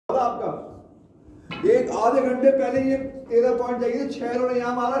आपका। एक आधे घंटे पहले ये 13 पॉइंट चाहिए, 6 इन्होंने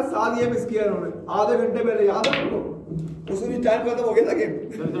यहाँ मारा, 7 ये मिस किया इन्होंने आधे घंटे पहले, याद है आपको? उसी भी टाइम खत्म हो गया था गेम।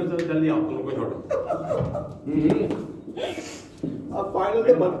 जल्दी आओ तुम लोग छोड़ो। अब फाइनल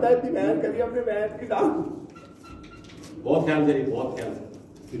तो बनता है, इतनी मेहनत करिए अपने मेहनत की डाल। बहुत ख्याल करिए, बहुत ख्याल।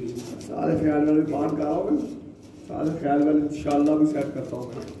 सारे ख्याल वाले बात कराओ मैं, सारे ख्याल वाले इंशाल्लाह भी सेट करता हूँ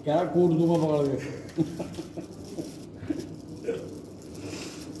मैं। क्या कूट दूंगा पकड़ के।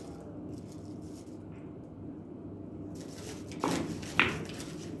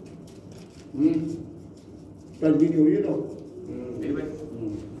 कल भी नहीं हुई है तो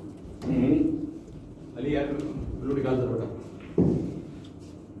अली यार ब्लू निकाल दो बेटा।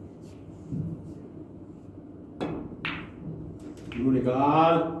 ब्लू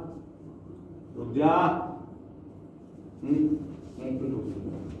निकाल, रुक जा।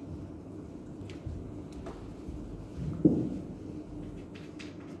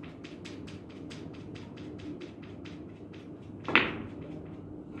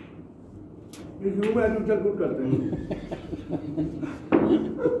 इसमें में चल कूद करते हैं।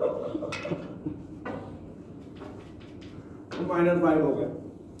 -5 हो गया।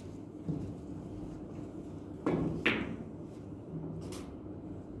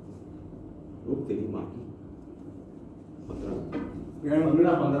 रुक तेरी माँ की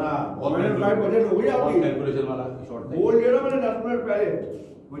 15 -5 बजट हो गई आपकी। कैलकुलेशन वाला शॉट बोल दिया ना मैंने 10 मिनट पहले,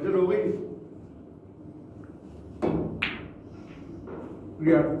 बजट हो गई।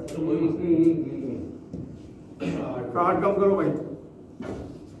 कार्ड कम करो भाई।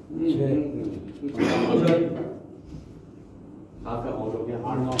 हाथ का बहुत हो गया।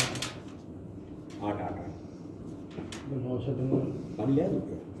 8 9 8 8 9 से तुम पानी लिया तो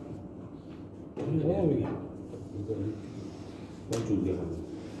क्या कौन चूक गया?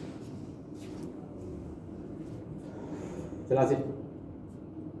 चला से।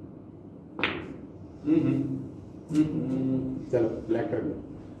 चलो ब्लैक कर दो।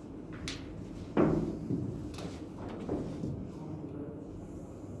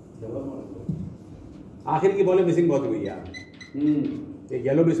 आखिर की बॉलें मिसिंग बहुत हुई यार। एक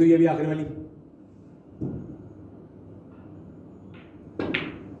येलो मिस हुई है अभी आखिर वाली।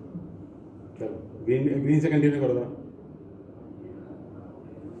 चलो ग्रीन से कंटिन्यू करो।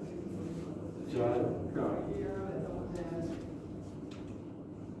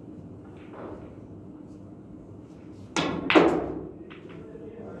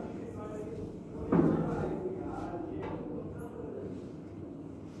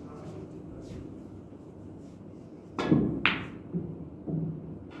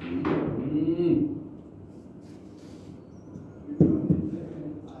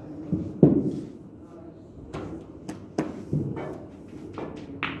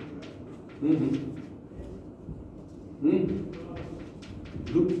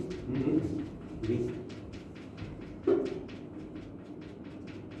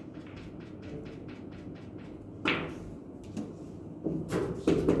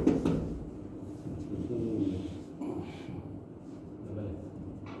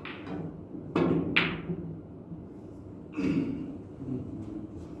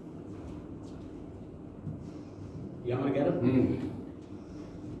 यहाँ मैं कह रहा हूँ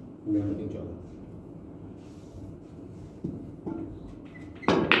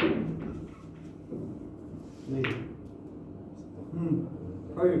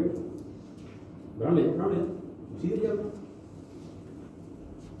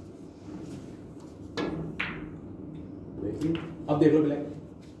अब देख लो ब्लैक।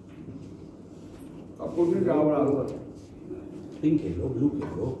 अब कुछ नहीं कहा बड़ा पिंक खेलो, ब्लू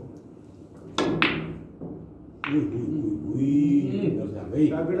खेलो।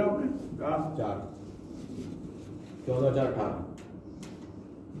 क्या गिरा आपने? 4 14 4 18।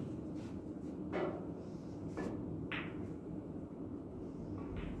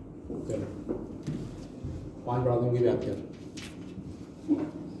 चलो 5 बढ़ा दूंगी ब्याज कर।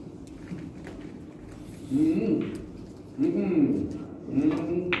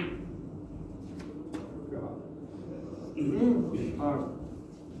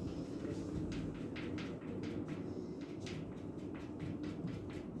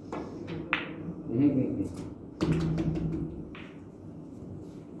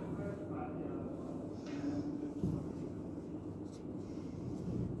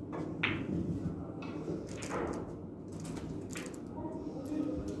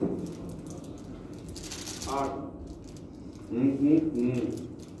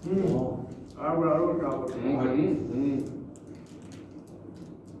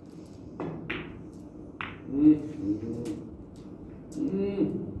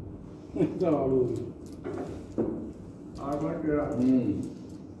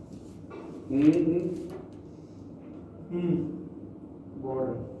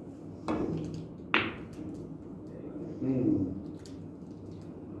 बॉर्डर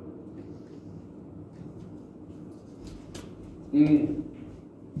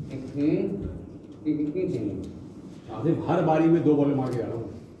आसिफ हर बारी में 2 बॉलें मार के जा रहा हूँ,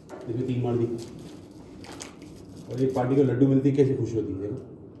 इसमें 3 मार दी और एक पार्टी को लड्डू मिलती कैसे खुश होती है,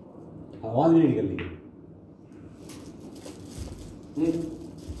 देखो आवाज़ भी नहीं निकल रही है।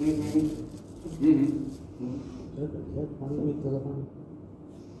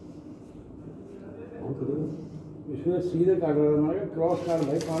 इसमें सीधे काट रहा था, मैं क्रॉस काट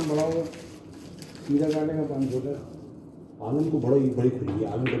भाई, कान बड़ा होगा, सीधा काटेगा 5 छोटा। आनंद को बड़ी बड़ी खुली है,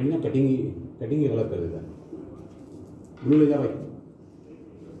 आनंद कभी ना कटिंग ही गलत कर देता है। ब्लू ले जा भाई।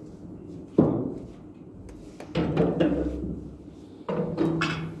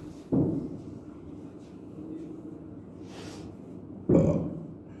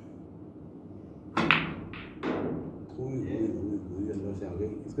 अंदर से आ गई,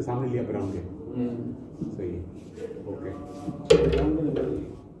 इसके सामने लिया ब्राउन के। सही है, ओके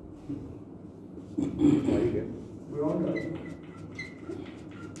ठीक है।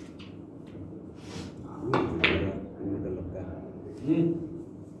 लगता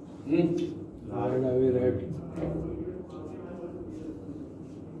है रेड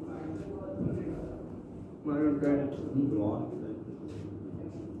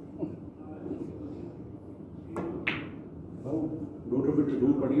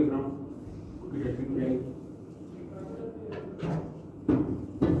दूर पड़ी है ब्राउन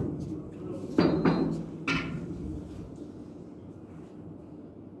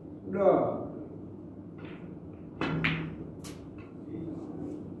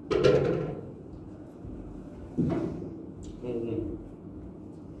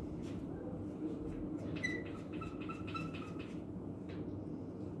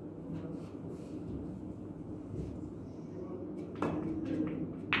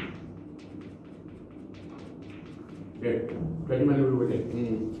कैसे मैंने भी बोले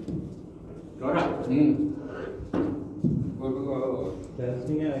चौड़ा रेस्ट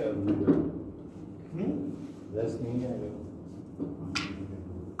नहीं आएगा, रेस्ट नहीं आएगा।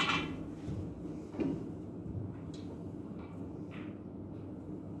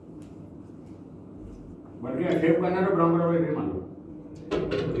 बल्कि शेप करना तो ब्राउन कलर वाले मान लो,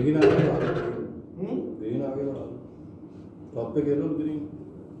 ग्रीन आ गया, ग्रीन आ गया, टॉप पे खेलो ग्रीन।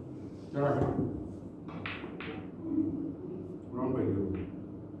 चला ब्राउन पे खेलो।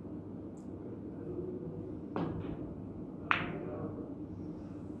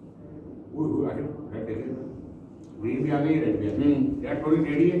 ग्रीन भी आ गई, रेड भी आ गई। रेड थोड़ी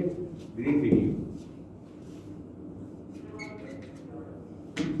टेढ़ी है, ग्रीन सीधी है।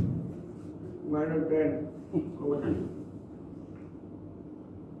 -10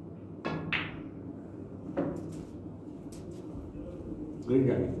 ग्रीन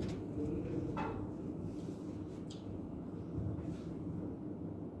जा गई।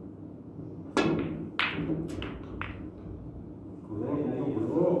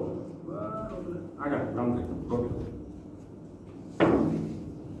 आजा ब्राउन से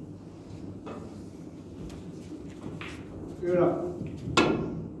एड़ा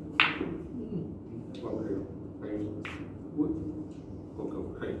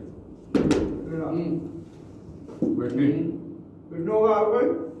कितना होगा आप भाई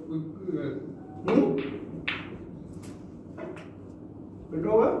कितना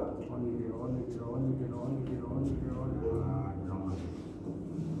होगा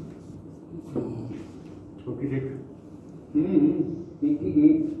छोटी देख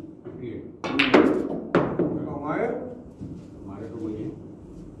हमारे हमारे तो वही है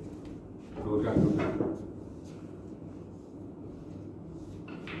 2-4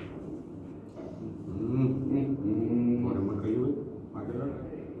 और नंबर कही हुई आगे लड़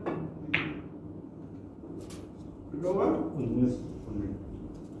कितना होगा 19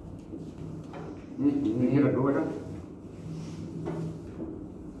 नीचे रखो बेटा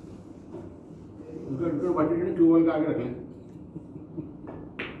उनके बच्चे ने क्यूबल का आगे रख लें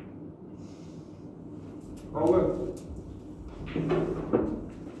होगा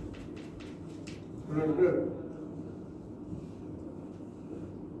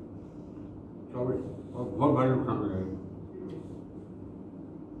और बहुत भारी नुकसान हो जाएगा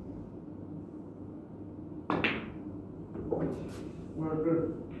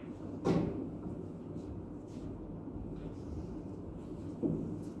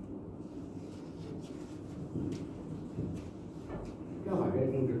क्या भाग है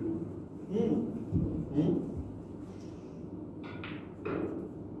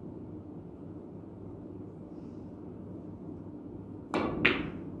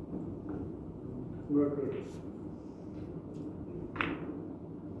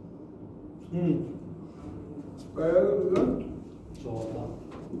चौथा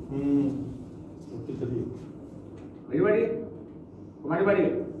मेरी बारी तुम्हारी बारी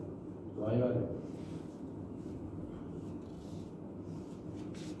तुम्हारी बात है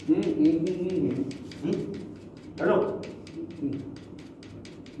चलो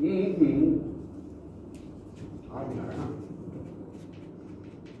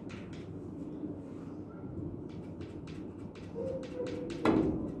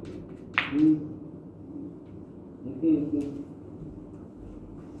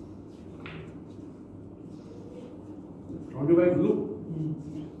Only by blue.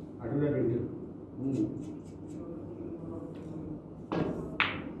 I do that with you.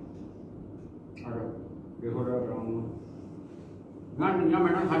 देखो जरा ब्राउन ना यहाँ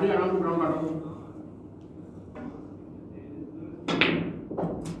मैडम खाली आराम से ब्राउन काटो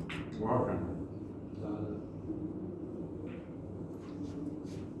बहुत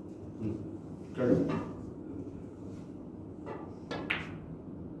चलो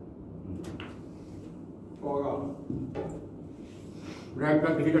होगा ब्लैक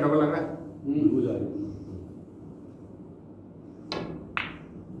का किसी का डबल लग रहा है हो जा रही होगा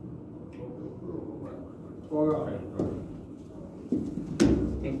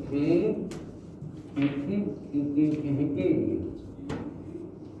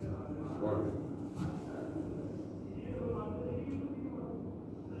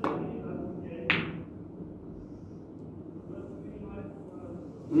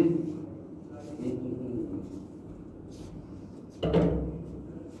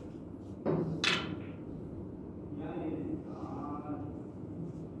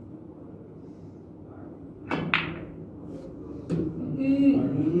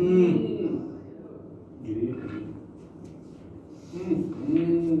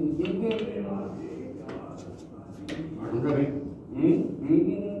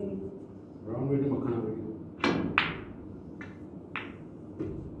ब्राउन बेटी मक्खन आ गई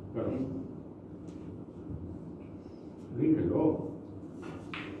चलो ग्रीन हेलो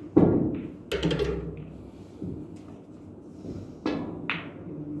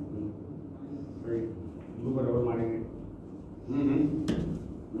ब्लू का डबल मारेंगे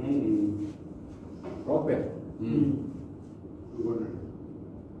टॉप पे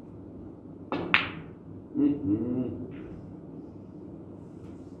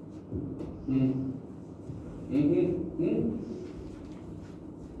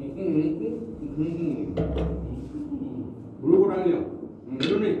ब्लू को डाल दिया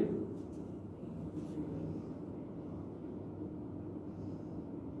ब्लू नहीं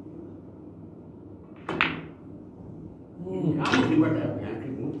क्या मुसीबत है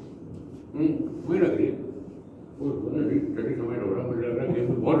वही लग रही है स्टडी समय हो रहा मुझे लग रहा है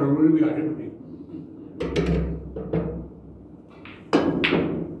गेम बहुत जरूरी भी आने मुझे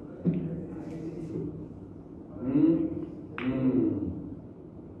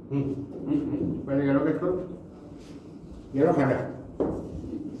पहले येलो कैच करो येलो खाना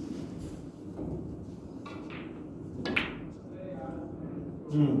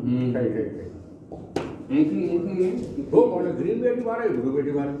सही वो कौन है ग्रीन बेटी मारे ब्लू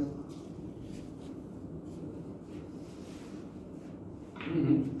बेटी मारे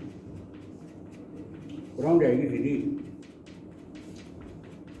ब्राउन जाएगी सीधी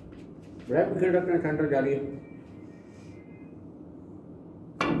ब्लैक भी खेल रखते हैं सेंटर जा रही है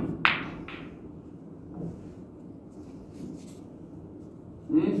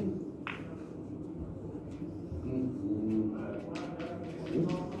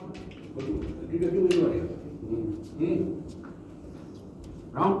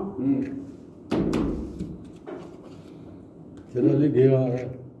चलो जी गेम आ रहा है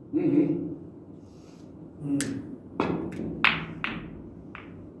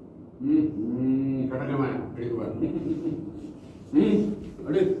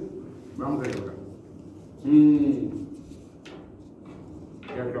अरे ब्राउन करेगा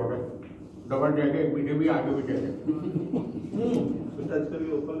क्या शौक है डबल जाएगा एक पीछे भी आगे भी जाएगा टच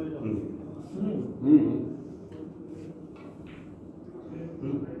करके ऊपर ले जाओ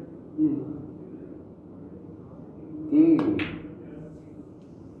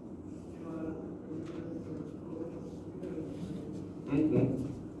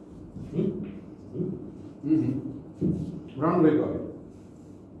ब्राउन वेग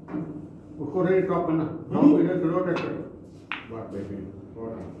उसको रेडी टॉप करना ब्राउन वेग थोड़ा टच करो बात बैठे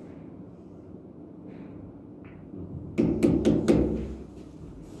थोड़ा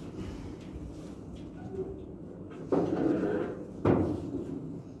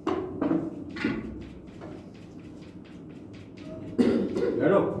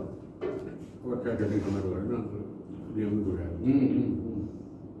वो अच्छा चटनी टमाटो है ना गेम में है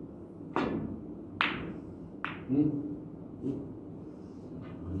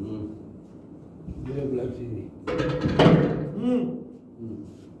ये ब्लैक सी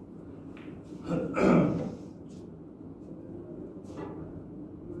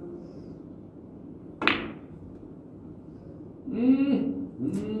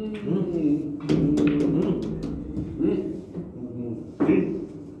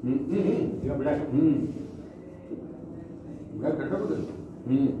या ब्लैक ब्लैक करता बोलते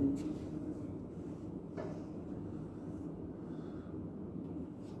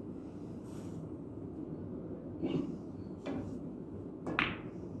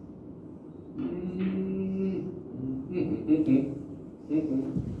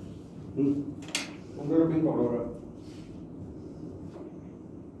उधर भी पकड़ो रहा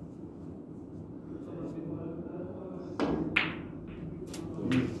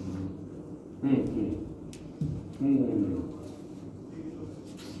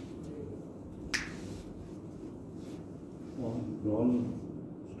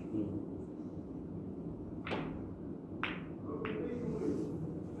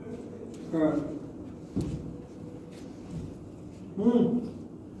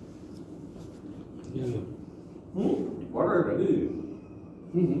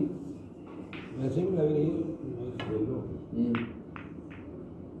वैसे भी लग रही है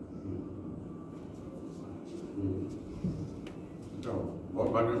बहुत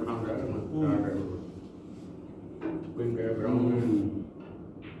बार काम कर रहा है पिंक है ब्राउन है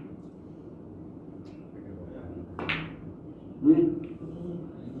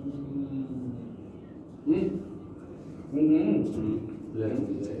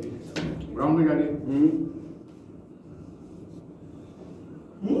ब्राउन में जाके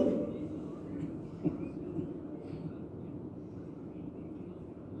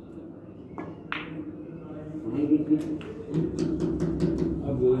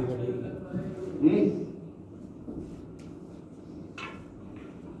अब गोली बढ़ेगी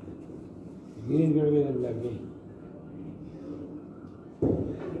ग्रीन कलर में लग गई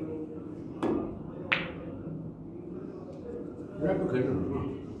ब्लैक तो खेलना ना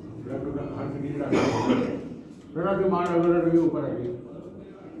ब्लैक तो हर चीज रहा के मार अगर रही ऊपर आ गई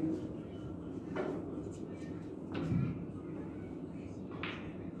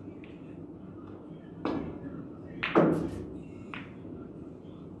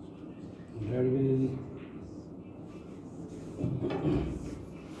रेड भी दे दी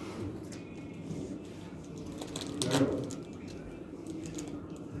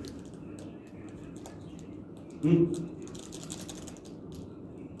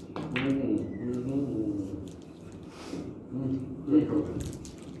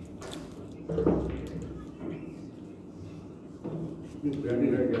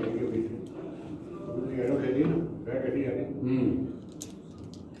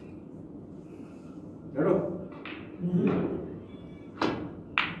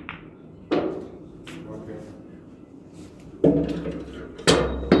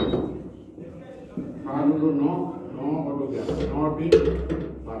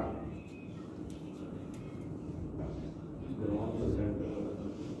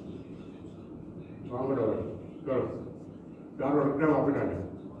वापस आ जाए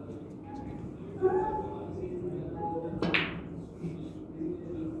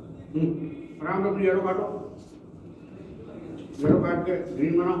आराम से अपनी येलो काटो येलो काट के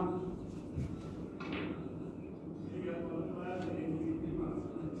ग्रीन बनाओ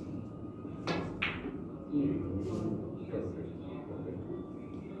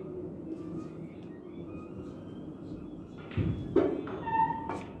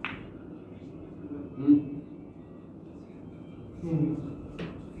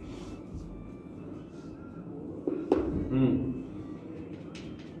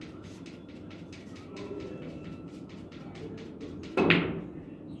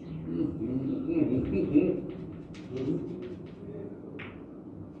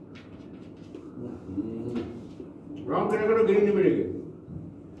ब्राउन करेगा तो ग्रीन नहीं मिलेगी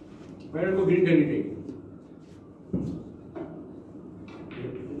पहले तो ग्रीन करनी चाहिए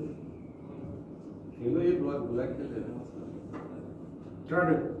ये ब्लैक के दे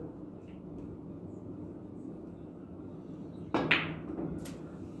स्टार्ट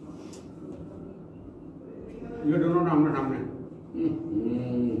ये दोनों आमने सामने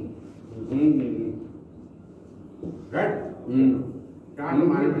राइट चार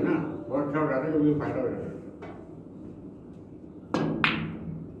हमारे में ना बहुत अच्छा हो जाता है क्योंकि फायदा हो जाता है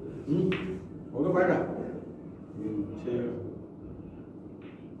हो तो फायदा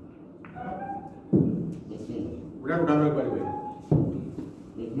उठा लो एक बार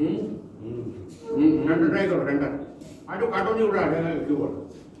सेंटर ट्राई करो सेंटर आज तो काटो नहीं उड़ा जाएगा क्यों बोल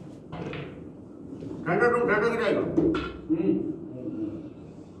सेंटर तुम सेंटर की ट्राई करो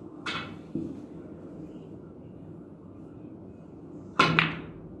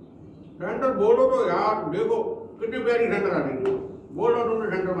सेंटर बोलो तो यार देखो कितनी प्यारी सेंटर आ रही है बोलो तुमने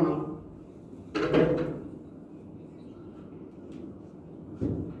सेंटर बनाओ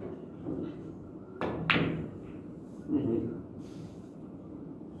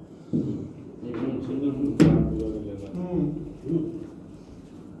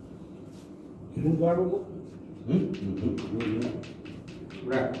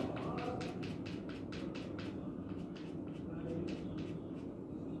Right.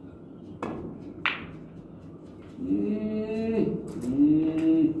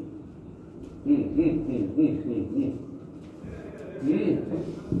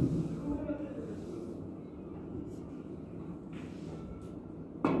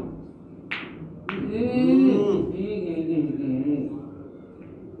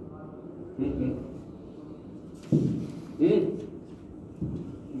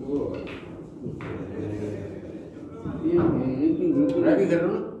 Ready कर लो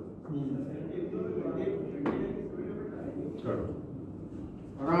ना चलो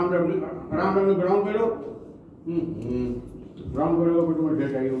आराम से ग्राउंड पे लो ग्राउंड पे लो फिर तुम्हें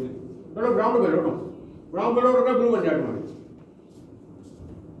ढेर चाहिए होगी चलो ग्राउंड पे लो तो ग्राउंड पे लो तो ब्लू बन जाए तुम्हारी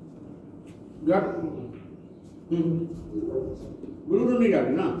यार ब्लू तो नहीं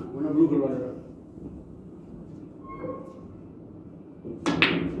जाती ना वरना ब्लू करवा देगा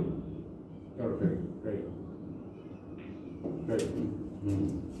चलो सही सही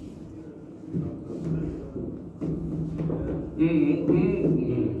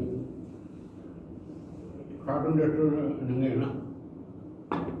कार्टून रेस्टोरेंट नहीं है ना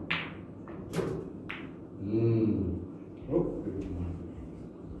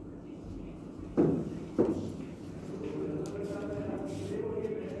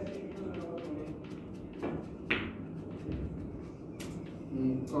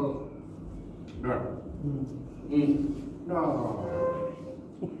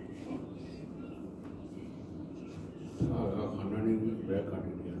खाना नहीं ब्रेक काट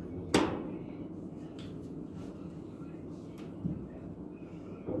दिया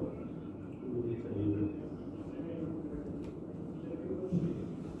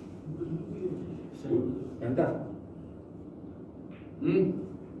घंटा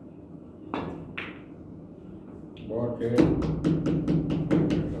बहुत है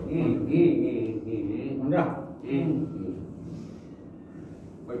अंडा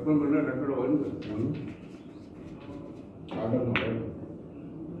बचपन में डॉक्टर हो आदर ना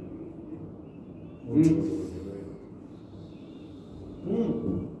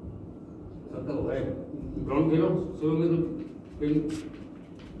सबका हो गया ग्राउंड खेलो शुरू में तो कहीं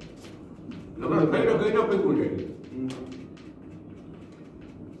लगा कहीं ना पिंक हो जाएगी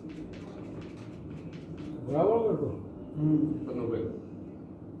बराबर कर दो पन्नों पे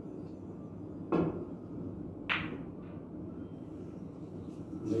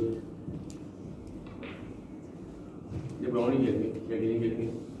ये ब्राउन ही खेलते क्या नहीं खेलते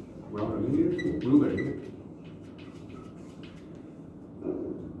ब्राउन रखेंगे ब्लू करेंगे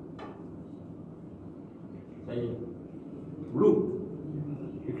सही है ब्लू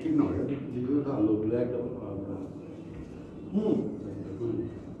ठीक ना हो जाए ब्लू था लो ब्लैक डबल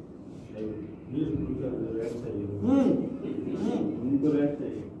ये ब्लू का रेड चाहिए उनको रेड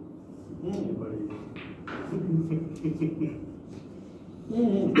चाहिए बड़ी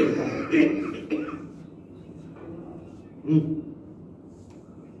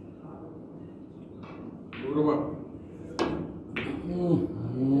बरोबर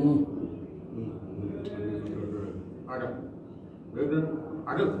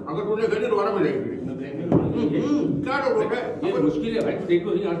अगर तूने कही दोबारा मिलेगी क्या रोक है ये मुश्किल है भाई तू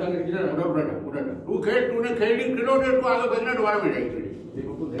देखो नहीं आता तू खेल तूने खेली खिलौने को आगे भेजना दोबारा मिल जाएगी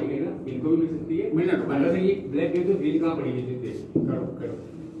देखो तो रहेगी ना इनको भी मिल सकती है मिलना तो पहले ये ब्लैक है तो ग्रीन कहाँ पड़ी है करो करो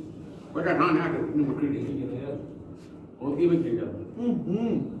बेटा हाँ ना इतनी मुश्किल नहीं है यार ओके में खेल जाता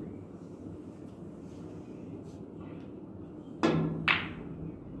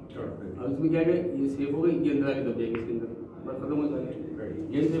अब इसमें क्या है ये सेफ हो गई ये अंदर आके दब जाएगी इसके अंदर बस खत्म हो जाएगा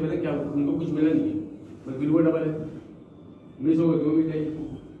ये से पहले क्या उनको कुछ मिला नहीं है बस बिल्कुल डबल है मिस हो गई तो भी चाहिए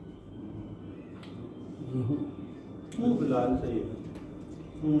लाल चाहिए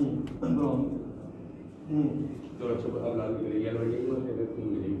तो अच्छा अब लाल भी करेगी येलो मिलेगी और खून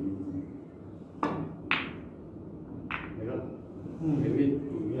मिलेगी देखा मिल गई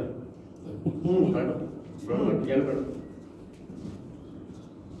गया काटो येलो काटो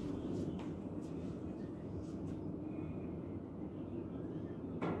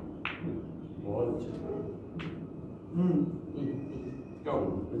बहुत बहुत अच्छा क्या हुआ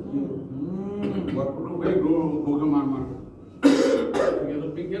भाई दो के मार ये तो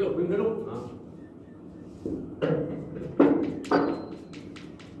पिंक लो हाँ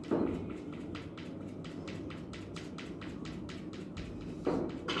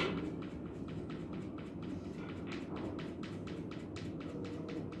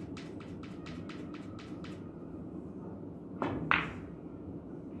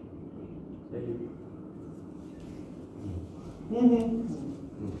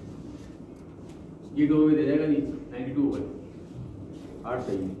ये 2 में दे जाएगा नहीं 92 होगा 8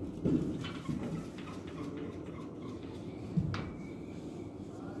 सही है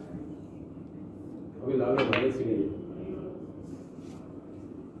अभी लाल वाले से नहीं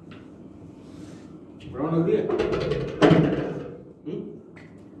ब्राउन हो गया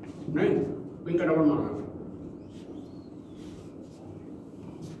नहीं पिंक का डबल मारना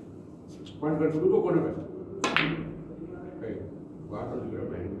पॉइंट कर दो कोने पे बात और निकल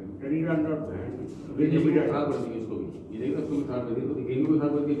पहन ट्रेनिंग रन नॉट पहन गेंद भी खराब कर दी इसको भी ये देखो इसको भी खराब कर दी तो गेंद को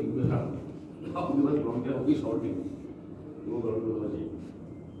खराब कर दी गेंद में खराब अब के बाद ग्राउंड क्या होगी शॉट नहीं वो ग्राउंड में होना चाहिए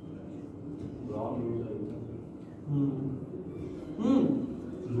ग्राउंड में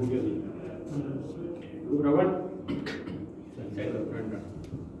हो गया नहीं rubber side of front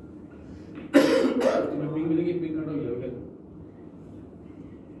pink मिलेगी पिंक काटो ये हो गया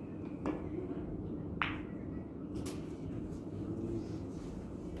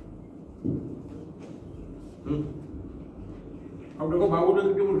अब देखो बाबू ने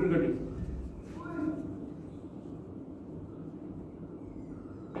कितनी मुश्किल कटी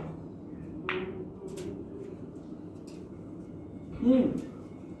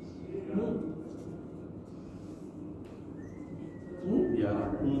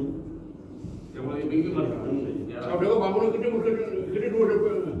अब देखो बाबू ने कितनी मुश्किल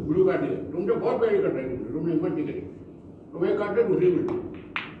ब्लू काटी है तुम तो बहुत प्यारी कर रहे हो तुमने हिम्मत नहीं करी तुम एक काटते दूसरी मिनट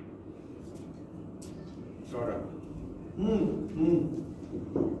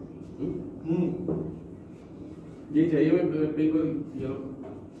ये चाहिए मैं पिंक और येलो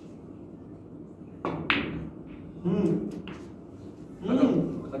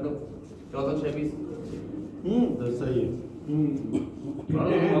खत्म 14-26 10 सही है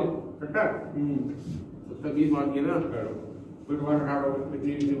 20 मार दिए ना फिर तुम्हारा 18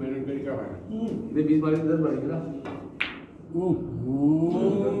 इतनी मेहनत करी क्या फायदा इतने 20 मार 10 बढ़ेंगे ना 10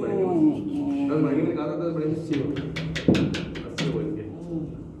 बढ़ेंगे मैंने कहा था 10 बढ़ेंगे 80 बढ़ेंगे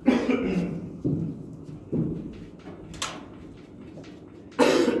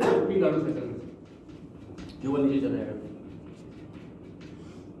केवल नीचे चला जाएगा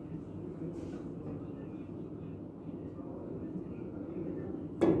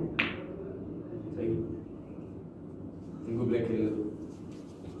सही इनको ब्लैक खेलेगा तो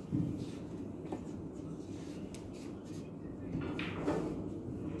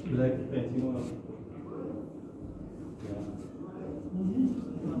ब्लैक पेंसिल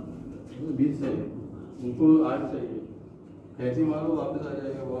 20 चाहिए उनको 8 चाहिए ऐसे मारो वापस आ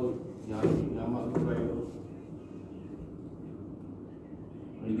जाएगा बॉल यहाँ मारो ट्राई करो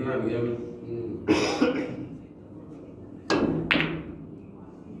इतना गया भी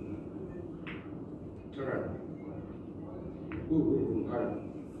चला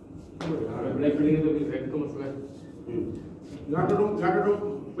ब्लैक खेलेंगे तो फिर रेड तो मसला है यहाँ तो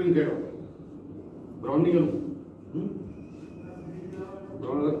पिंक करो ब्राउन नहीं करूँ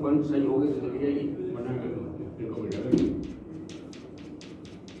ब्राउन अगर पंच सही हो गए तो चली जाएगी बना इनको मिल जाएगा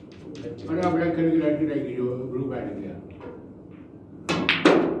अरे आप ब्लैक करेंगे रेड की रहेगी जो ब्लू बैट गया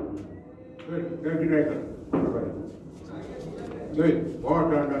रेड की ट्राई कर बहुत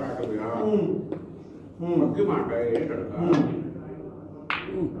डर आटा भैया मक्की मारता है ये लड़का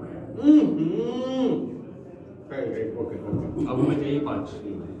अब हमें चाहिए 5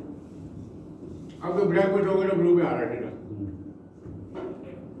 अब तो ब्लैक में होगा तो ब्लू पे आ रहा है ना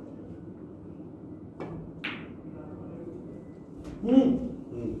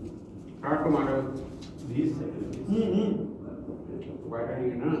हाथ तो मारो 20 सेकंड फायदा नहीं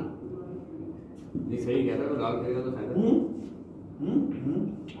है ना जी सही कह रहा है लाल करेगा तो फायदा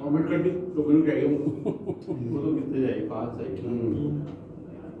और मिट कर दी तो ब्लू चाहिए वो तो कितने जाएगी 5 चाहिए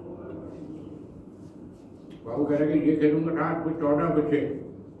बाबू कह रहे कि ये खेलूंगा था कुछ 14 बच्चे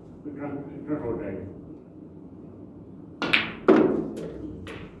इतना छोड़ रहे हैं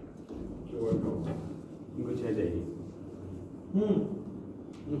उनको 6 चाहिए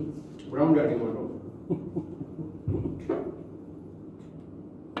ब्राउन जाती मारो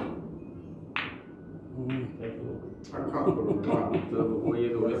अच्छा तो वो ये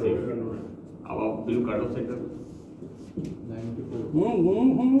थोड़े से अब आप ब्लू काटो सेक्टर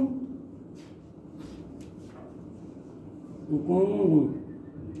 94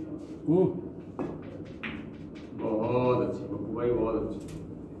 बहुत अच्छी पप्पू भाई, बहुत अच्छी।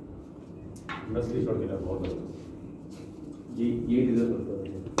 नस्ली शॉट खेला बहुत अच्छा। ये डिजर्व करता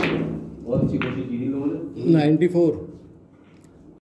है। बहुत अच्छी कोशिश की थी लोगों ने। 94